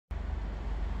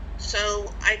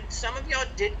So some of y'all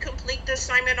did complete the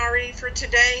assignment already for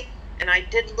today, and I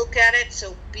did look at it,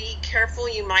 so be careful.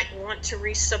 You might want to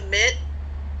resubmit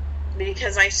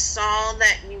because I saw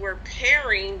that you were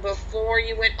pairing before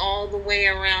you went all the way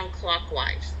around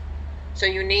clockwise. So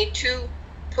you need to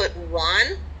put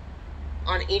 1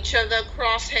 on each of the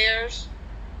crosshairs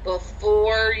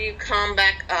before you come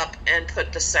back up and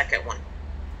put the second one.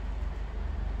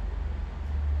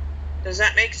 Does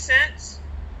that make sense?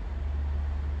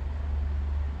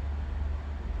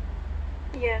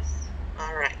 Yes.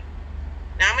 All right.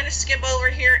 Now I'm going to skip over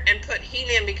here and put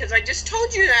helium because I just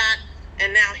told you that,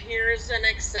 and now here's an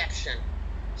exception.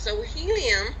 So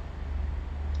helium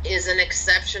is an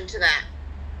exception to that.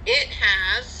 It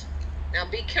has, now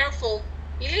be careful,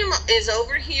 helium is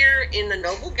over here in the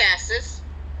noble gases,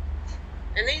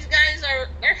 and these guys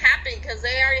they're happy because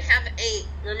they already have 8.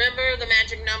 Remember, the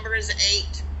magic number is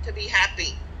 8 to be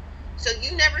happy. So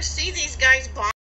you never see these guys bond